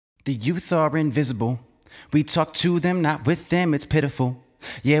The youth are invisible. We talk to them, not with them, it's pitiful.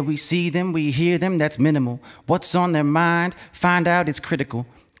 Yeah, we see them, we hear them, that's minimal. What's on their mind? Find out, it's critical.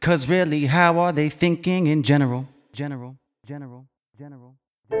 'Cause really, how are they thinking in general? General.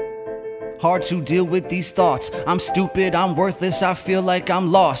 Hard to deal with these thoughts. I'm stupid, I'm worthless, I feel like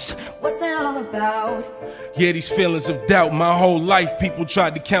I'm lost. What's that all about? Yeah, these feelings of doubt. My whole life people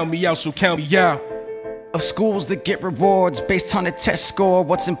tried to count me out, so count me out. Of schools that get rewards based on a test score.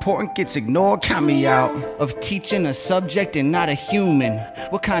 What's important gets ignored, count me out. Of teaching a subject and not a human.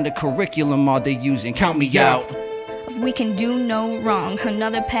 What kind of curriculum are they using? Count me out. If we can do no wrong,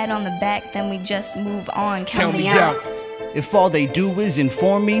 another pat on the back, then we just move on. Count me out. If all they do is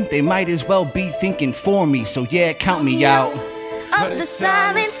inform me, they might as well be thinking for me. So yeah, count me out. Of the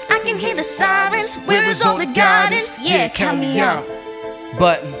silence, I can hear the sirens. Where is all the guidance? Yeah, count me out.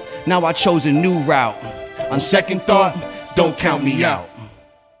 But now I chose a new route. On second thought, don't count me out.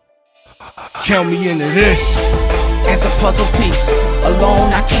 Count me into this. As a puzzle piece,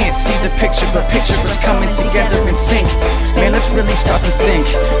 alone I can't see the picture, but picture is coming together in sync. Man, let's really start to think.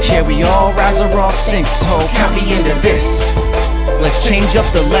 Yeah, we all rise or all sink, so count me into this. Let's change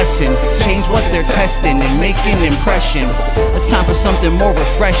up the lesson, change what they're testing and make an impression. It's time for something more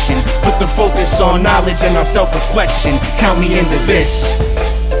refreshing. Put the focus on knowledge and our self-reflection. Count me into this.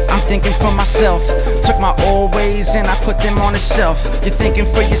 I'm thinking for myself. Took my old ways and I put them on the shelf. You're thinking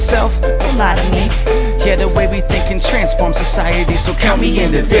for yourself? Don't lie to me. Yeah, the way we think can transform society, so count me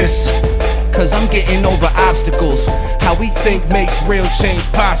into this. 'Cause I'm getting over obstacles. How we think makes real change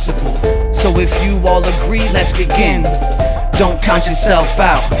possible. So if you all agree, let's begin. Don't count yourself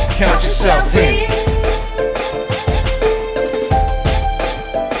out, Count yourself in.